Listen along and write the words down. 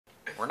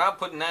We're not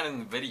putting that in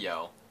the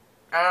video.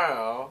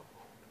 Oh.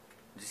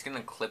 I'm just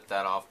gonna clip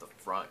that off the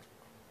front.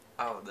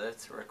 Oh,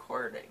 that's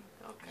recording.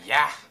 Okay.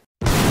 Yeah.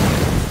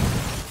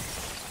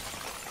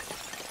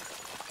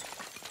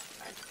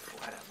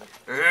 Whatever.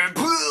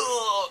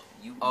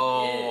 You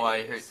Oh,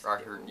 I missed.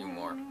 heard you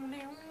more.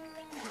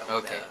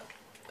 Okay.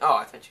 Oh,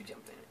 I thought you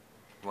jumped in it.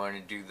 You want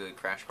to do the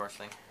crash course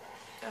thing?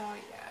 Oh,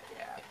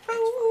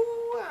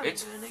 yeah.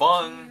 It's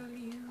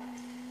fun.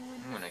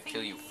 I'm gonna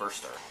kill you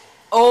first, sir.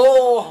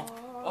 Oh!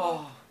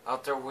 Oh. I'll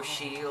throw a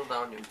shield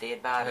on your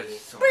dead body.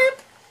 So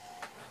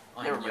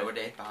on your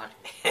dead body.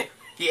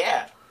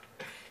 Yeah.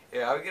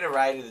 Yeah, I'm gonna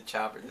ride in the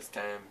chopper this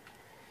time.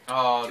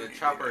 Oh, the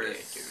chopper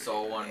is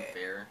so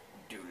unfair.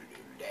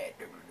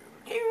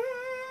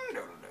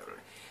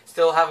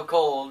 Still have a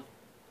cold.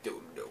 That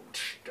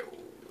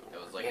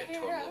was like a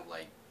total of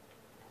like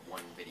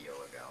one video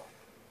ago.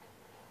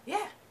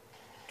 Yeah.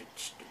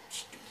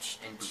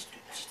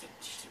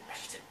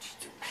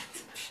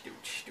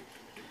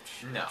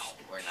 No,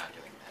 we're not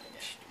doing that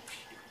again.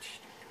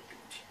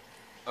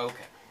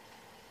 Okay.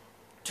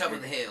 Top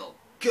of the hill.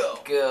 Go!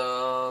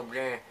 Go.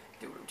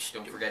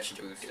 Don't forget to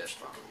boost this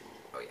bomb.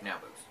 Oh, yeah. Now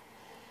boost.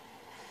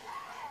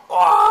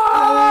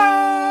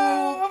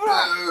 Oh!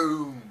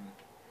 Boom!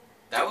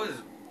 That was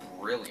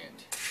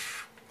brilliant.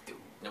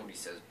 Nobody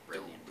says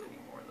brilliant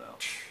anymore, though.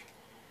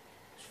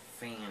 It's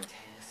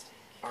fantastic.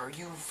 Are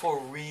you for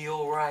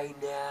real right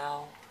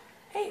now?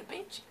 Hey,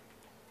 bitch.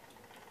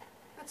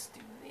 Let's do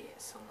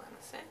this. Hold on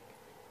a sec.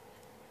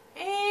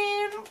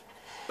 And...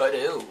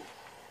 Badoo.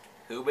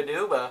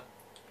 Hooba-dooba.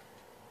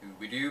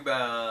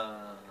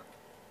 Hooba-dooba.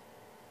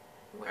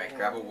 Alright,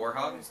 grab a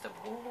warhog. Where's the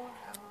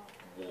warhog?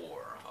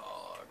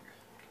 Warhog.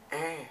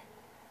 Eh.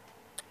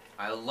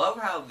 I love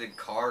how the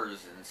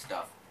cars and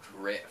stuff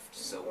drift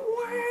so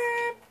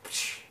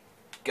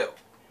Go.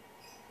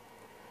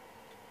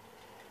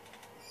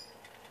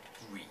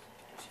 3,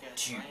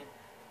 2,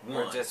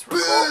 We're 1. just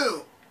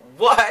Boom!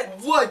 What?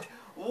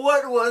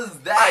 What was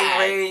that? I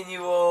ran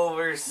you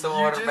over,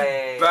 sort of. You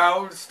just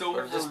bounced over.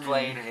 We're just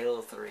playing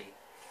Halo 3.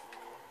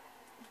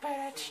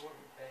 Bitch.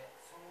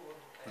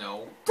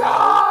 No.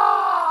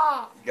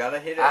 Ah! You gotta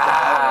hit it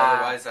hard,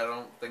 otherwise I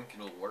don't think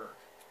it'll work.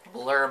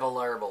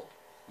 Blurble.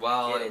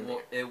 Well,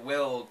 it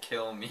will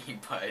kill me,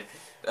 but it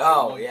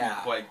Oh, won't yeah.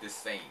 be quite the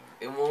same.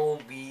 It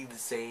won't be the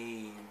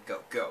same.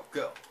 Go.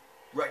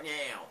 Right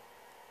now.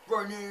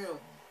 Going,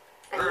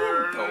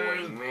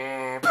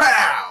 man.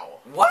 Pow!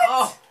 What?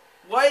 Oh,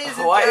 why isn't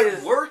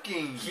that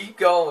working? Keep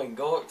going.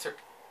 Go.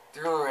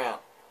 Turn around.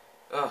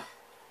 Ugh.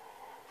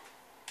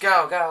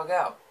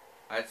 Go.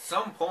 At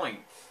some point,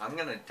 I'm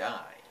gonna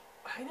die.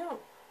 I know.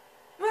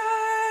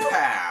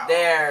 Pow!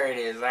 There it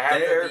is. I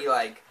have to be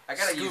like. I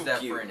gotta use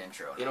that you. for an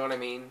intro. You know what I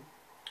mean?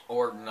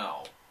 Or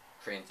no.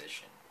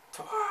 Transition.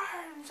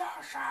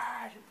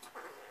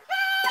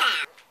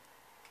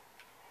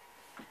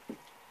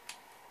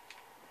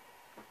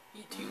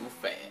 You too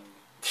fat.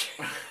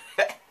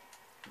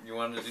 You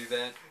want to do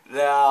that?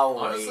 No.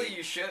 Honestly,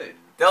 you should.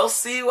 They'll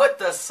see what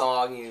the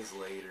song is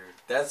later.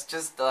 That's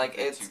just like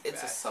it's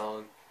a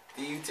song.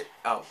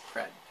 Oh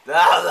crap.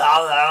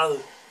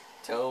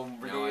 Don't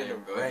bring it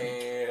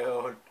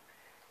around.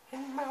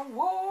 In my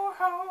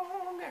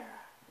warhog.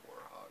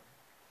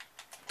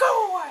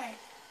 Go away.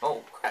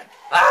 Oh crap.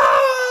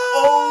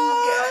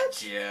 Oh,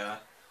 gotcha.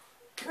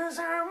 'Cause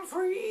I'm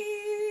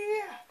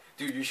free.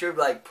 Dude, you should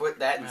like put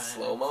that in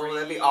slow-mo.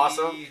 That'd be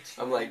awesome.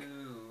 I'm like,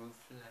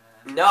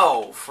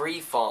 no, free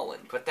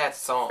falling. Put that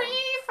song.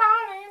 Free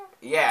falling.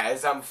 Yeah,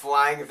 as I'm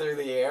flying through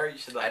the air, you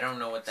should like. I don't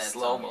know what that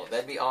slow-mo. song is.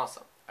 That'd be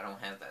awesome. I don't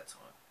have that song.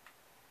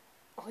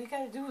 All you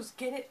gotta do is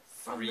get it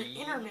from the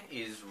internet.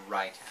 Is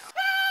right out.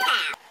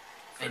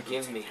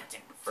 Forgive me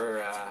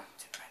for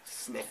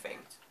sniffing,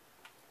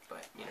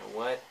 but you know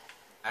what?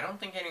 I don't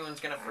think anyone's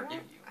gonna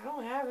forgive you. I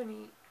don't have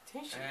any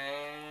tissue.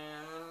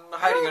 And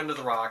hiding under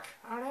the rock.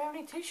 I don't have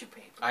any tissue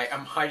paper. I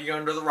am hiding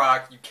under the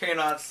rock. You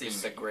cannot see This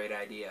is me. a great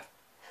idea.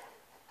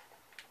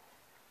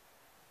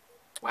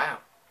 Wow.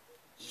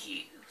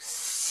 You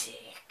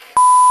sick.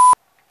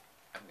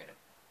 I'm gonna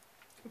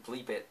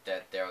Bleep it.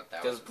 that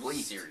Does was a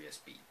bleep. serious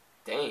beat.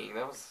 Dang,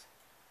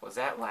 was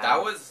that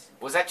loud?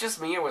 Was that just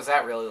me or was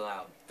that really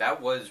loud?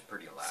 That was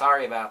pretty loud.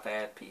 Sorry about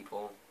that,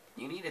 people.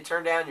 You need to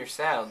turn down your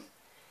sound.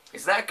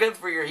 It's not good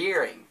for your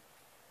hearing.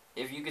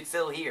 If you could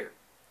still hear.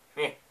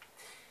 Oh,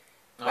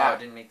 Wow. I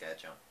didn't make that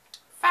jump.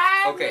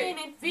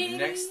 5-minute videos.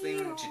 Next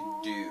thing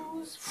to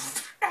do.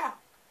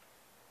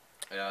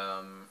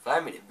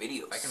 5-minute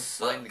videos. I can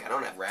suck. find the I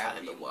don't have time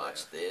gravity to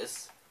watch lift.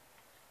 this.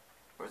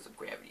 Where's the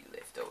gravity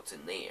lift? Oh, it's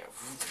in there.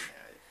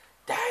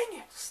 Dang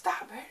it!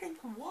 Stop hitting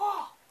the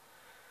wall.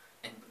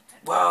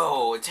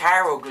 Whoa, it's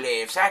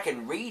hieroglyphs. I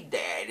can read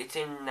that. It's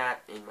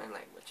not in my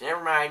language.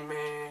 Never mind,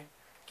 man.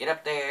 Get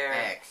up there.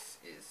 X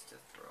is to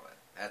throw it.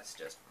 That's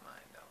just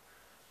mine,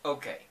 though.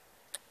 Okay.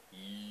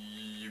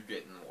 You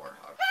get in the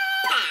warhog.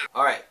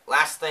 Alright,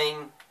 last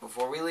thing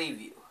before we leave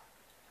you.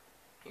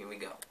 Here we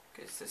go.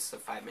 Because this is a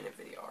 5-minute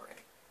video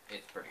already.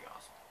 It's pretty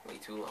awesome. Way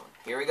too long.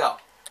 Here we go.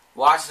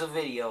 Watch the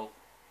video.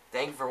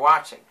 Thank you for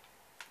watching.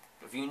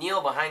 If you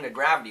kneel behind a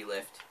gravity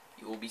lift,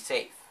 you will be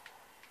safe.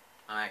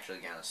 I'm actually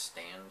gonna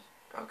stand.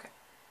 Okay.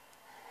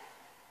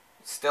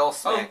 Still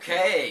smack.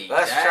 Okay.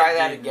 Let's try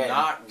that again.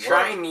 Not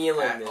try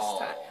kneeling at this all.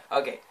 time.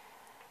 Okay.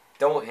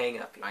 Don't hang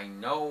up yet. I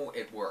know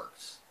it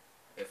works.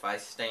 If I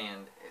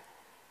stand,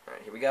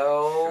 Alright, here we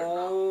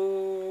go.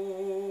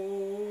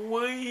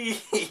 Whee!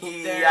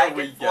 There I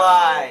we can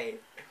fly.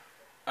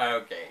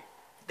 Okay.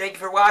 Thank you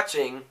for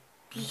watching.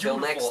 Until Beautiful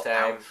next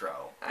time.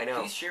 Outro. I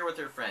know. Please share with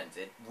your friends.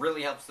 It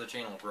really helps the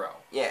channel grow.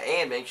 Yeah,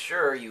 and make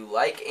sure you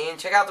like and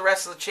check out the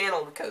rest of the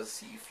channel,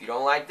 because if you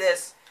don't like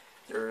this,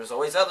 there's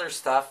always other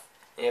stuff.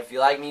 And if you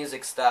like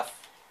music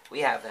stuff, we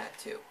have that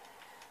too.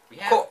 We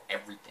have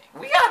everything.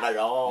 We got it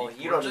all.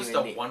 We're just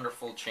a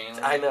wonderful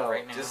channel. I know.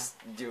 Right now. Just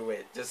do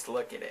it. Just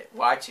look at it.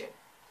 Watch it.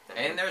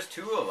 And there's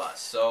 2 of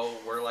us, so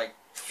we're like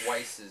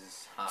twice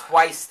as high.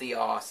 Twice the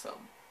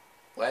awesome.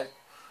 What?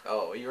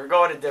 Oh, you were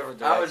going a different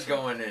direction. I was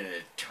going in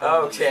a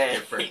totally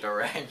different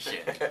direction.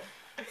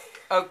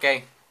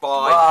 Okay.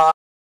 Bye. Bye.